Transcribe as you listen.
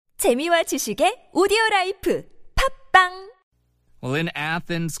재미와 지식의 오디오라이프 팝빵. Well, in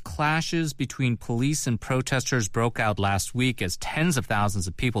Athens, clashes between police and protesters broke out last week as tens of thousands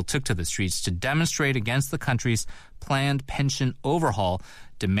of people took to the streets to demonstrate against the country's planned pension overhaul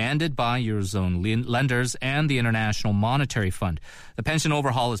demanded by Eurozone lenders and the International Monetary Fund. The pension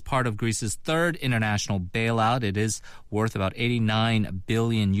overhaul is part of Greece's third international bailout. It is worth about $89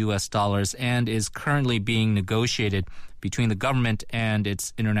 billion and is currently being negotiated between the government and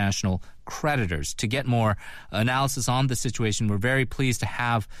its international creditors. To get more analysis on the situation, we're very pleased to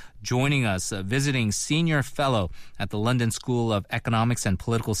have joining us visiting senior fellow at the London School of Economics and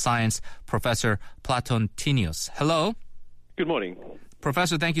Political Science, Professor Platon Tinios. Hello. Good morning.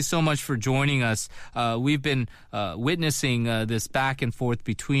 Professor, thank you so much for joining us. We've been witnessing this back and forth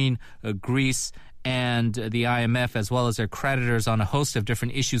between Greece and the IMF as well as their creditors on a host of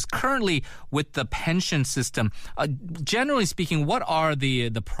different issues. Currently, with the pension system, generally speaking, what are the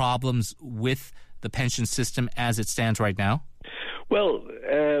problems with the pension system as it stands right now? Well,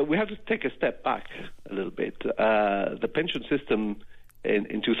 we have to take a step back a little bit. The pension system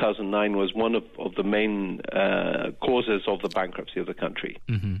in 2009 was one of the main causes of the bankruptcy of the country.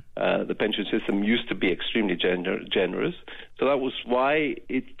 Mm-hmm. The pension system used to be extremely generous, so that was why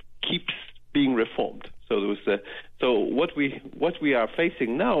it keeps being reformed. So what we are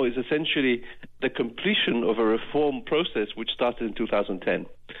facing now is essentially the completion of a reform process which started in 2010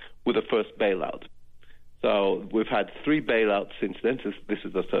 with the first bailout. So we've had 3 bailouts since then. This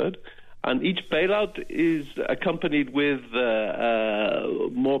is the third. And each bailout is accompanied with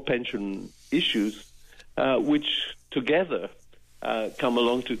more pension issues, which together come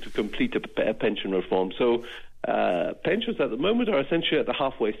along to complete a pension reform. So pensions at the moment are essentially at the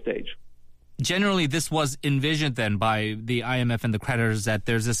halfway stage. Generally, this was envisioned then by the IMF and the creditors that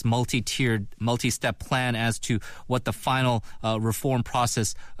there's this multi-tiered, multi-step plan as to what the final reform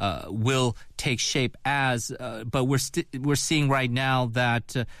process will take shape as. But we're seeing right now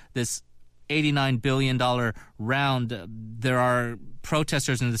that this $89 billion round, there are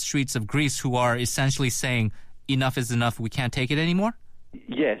protesters in the streets of Greece who are essentially saying enough is enough, we can't take it anymore?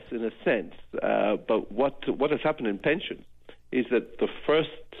 Yes, in a sense. But what has happened in pensions is that the first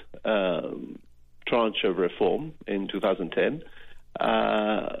tranche of reform in 2010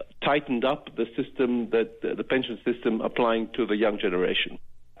 tightened up the system, the pension system applying to the young generation.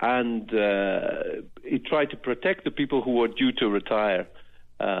 And it tried to protect the people who were due to retire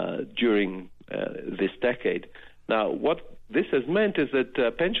during this decade. Now, what this has meant is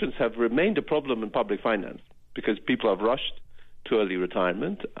that pensions have remained a problem in public finance because people have rushed to early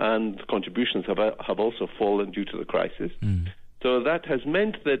retirement and contributions have also fallen due to the crisis. So that has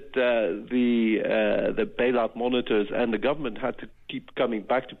meant that the bailout monitors and the government had to keep coming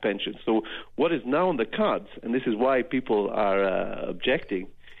back to pensions. So what is now on the cards, and this is why people are objecting,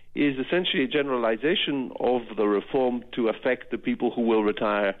 is essentially a generalization of the reform to affect the people who will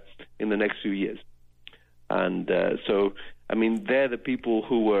retire in the next few years. And so, I mean, they're the people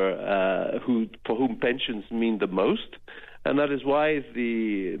for whom pensions mean the most, and that is why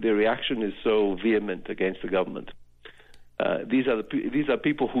the reaction is so vehement against the government. These are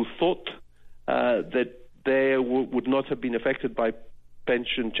people who thought that they would not have been affected by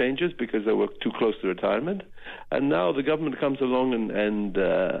pension changes because they were too close to retirement, and now the government comes along and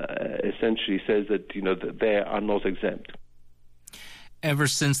essentially says that that they are not exempt. Ever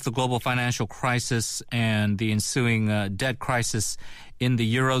since the global financial crisis and the ensuing debt crisis in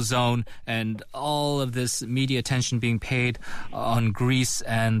the Eurozone and all of this media attention being paid on Greece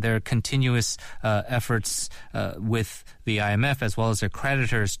and their continuous efforts with the IMF as well as their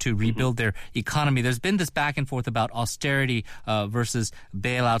creditors to rebuild their economy, there's been this back and forth about austerity versus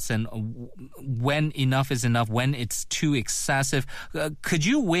bailouts and when enough is enough, when it's too excessive. Could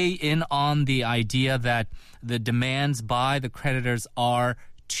you weigh in on the idea that the demands by the creditors are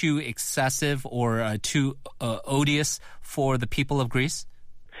too excessive or too odious for the people of Greece?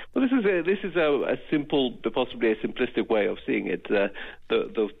 Well, this is a simple, possibly a simplistic way of seeing it. The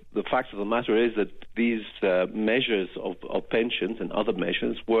fact of the matter is that these measures of pensions and other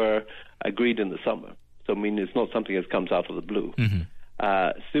measures were agreed in the summer. So, I mean, it's not something that comes out of the blue.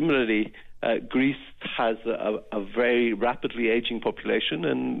 Similarly, Greece has a very rapidly aging population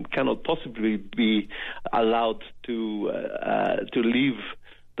and cannot possibly be allowed to leave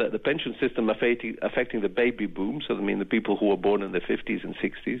the pension system affecting the baby boom, so I mean the people who were born in the 50s and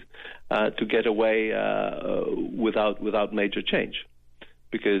 60s, to get away without major change.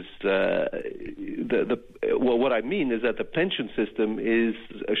 Because what I mean is that the pension system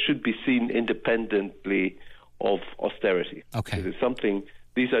should be seen independently of austerity. Okay. It is something.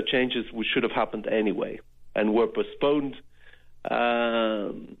 These are changes which should have happened anyway and were postponed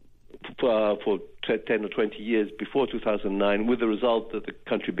for 10 or 20 years before 2009, with the result that the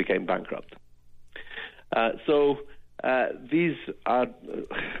country became bankrupt. These are,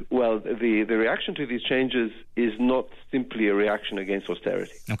 the reaction to these changes is not simply a reaction against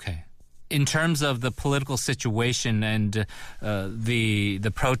austerity. Okay. In terms of the political situation and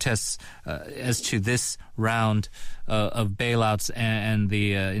the protests as to this round of bailouts and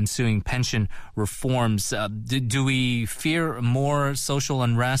the ensuing pension reforms, do we fear more social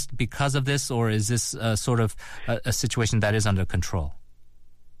unrest because of this, or is this sort of a situation that is under control?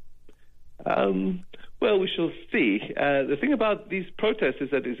 Well, we shall see. The thing about these protests is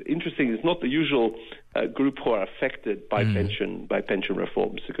that it's interesting. It's not the usual group who are affected by pension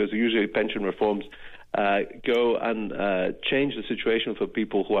reforms, because usually pension reforms go and change the situation for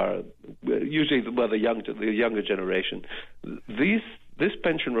people who are usually the younger generation. This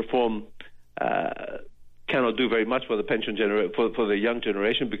pension reform cannot do very much for the for the young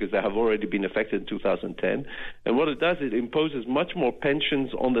generation, because they have already been affected in 2010. And what it does, it imposes much more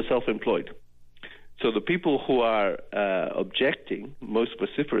pensions on the self-employed. So the people who are objecting most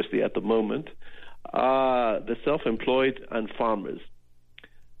vociferously at the moment are the self-employed and farmers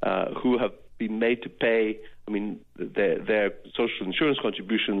who have been made to pay. I mean, their social insurance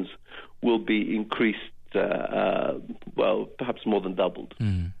contributions will be increased, perhaps more than doubled.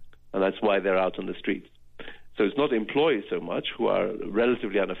 And that's why they're out on the streets. So it's not employees so much who are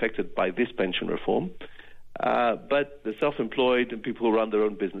relatively unaffected by this pension reform, but the self-employed and people who run their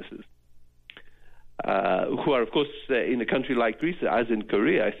own businesses. Who are, of course, in a country like Greece, as in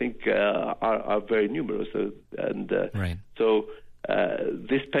Korea, I think, are very numerous. So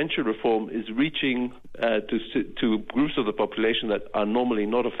this pension reform is reaching to groups of the population that are normally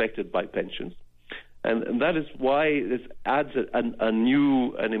not affected by pensions. And that is why this adds a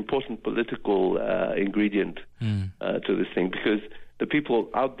new and important political ingredient to this thing, because the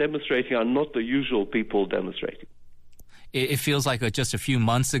people out demonstrating are not the usual people demonstrating. It feels like just a few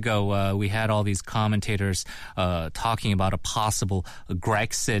months ago, we had all these commentators talking about a possible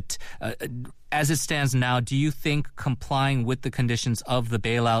Grexit. As it stands now, do you think complying with the conditions of the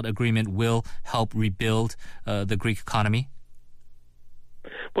bailout agreement will help rebuild the Greek economy?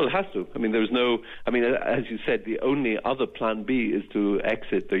 Well, it has to. I mean, as you said, the only other plan B is to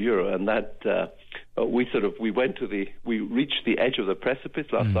exit the euro, and that we reached the edge of the precipice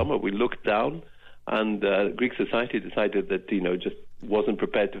last summer. We looked down. And Greek society decided that, just wasn't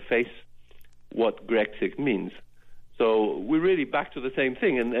prepared to face what Grexit means. So we're really back to the same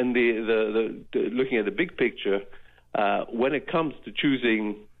thing. And looking at the big picture, when it comes to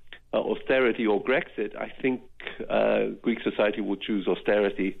choosing austerity or Grexit, I think Greek society will choose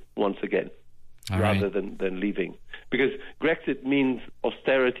austerity once again, rather than leaving. Because Grexit means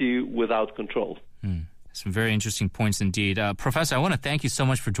austerity without control. Some very interesting points indeed. Professor, I want to thank you so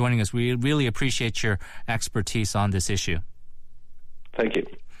much for joining us. We really appreciate your expertise on this issue. Thank you.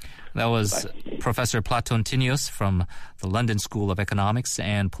 That was Professor Platon Tinios from the London School of Economics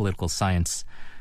and Political Science.